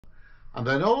And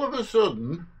then all of a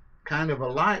sudden, kind of a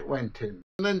light went in.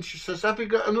 And then she says, have you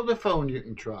got another phone you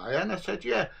can try? And I said,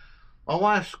 yeah. My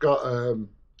wife's got an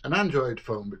Android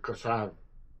phone because I've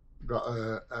got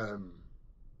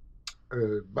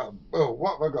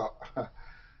what have I got?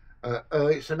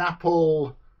 It's an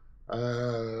Apple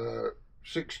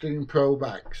 16 Pro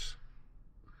Max.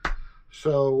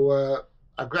 So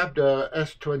I grabbed a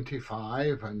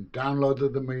S25 and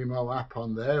downloaded the Mimo app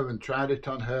on there and tried it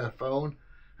on her phone.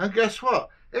 And guess what?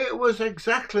 It was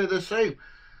exactly the same.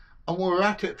 And we were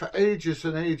at it for ages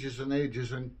and ages and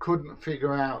ages and couldn't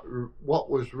figure out what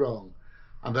was wrong.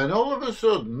 And then all of a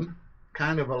sudden,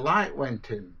 kind of a light went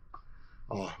in.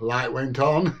 Oh, light went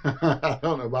on. I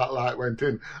don't know about light went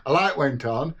in. A light went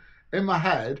on in my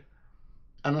head.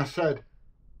 And I said,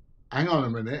 hang on a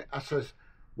minute. I says,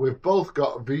 we've both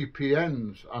got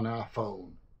VPNs on our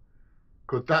phone.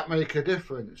 Could that make a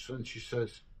difference? And she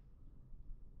says,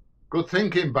 good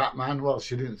thinking, Batman. Well,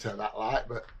 she didn't say that like,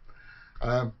 but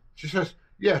she says,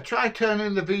 yeah, try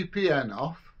turning the VPN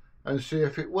off and see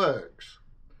if it works.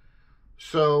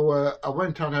 So I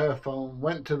went on her phone,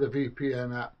 went to the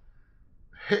VPN app,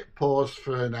 hit pause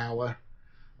for an hour,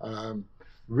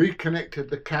 reconnected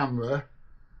the camera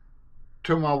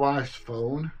to my wife's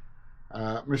phone.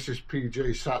 Mrs.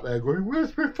 PJ sat there going,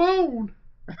 where's my phone?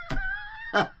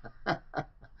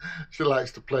 She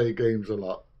likes to play games a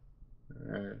lot.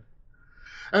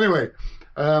 Anyway,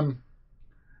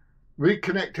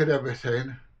 reconnected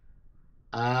everything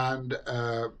and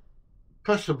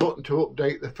pressed the button to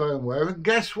update the firmware, and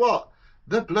guess what?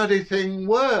 The bloody thing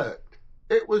worked.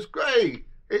 It was great.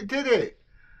 It did it.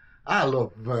 I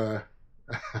love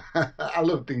I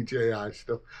love DJI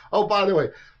stuff. Oh, by the way,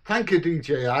 thank you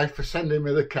DJI for sending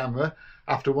me the camera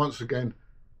after once again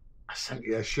I sent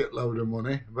you a shitload of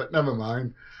money, but never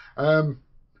mind.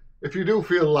 If you do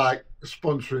feel like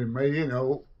sponsoring me, you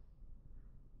know,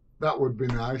 that would be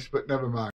nice, but never mind.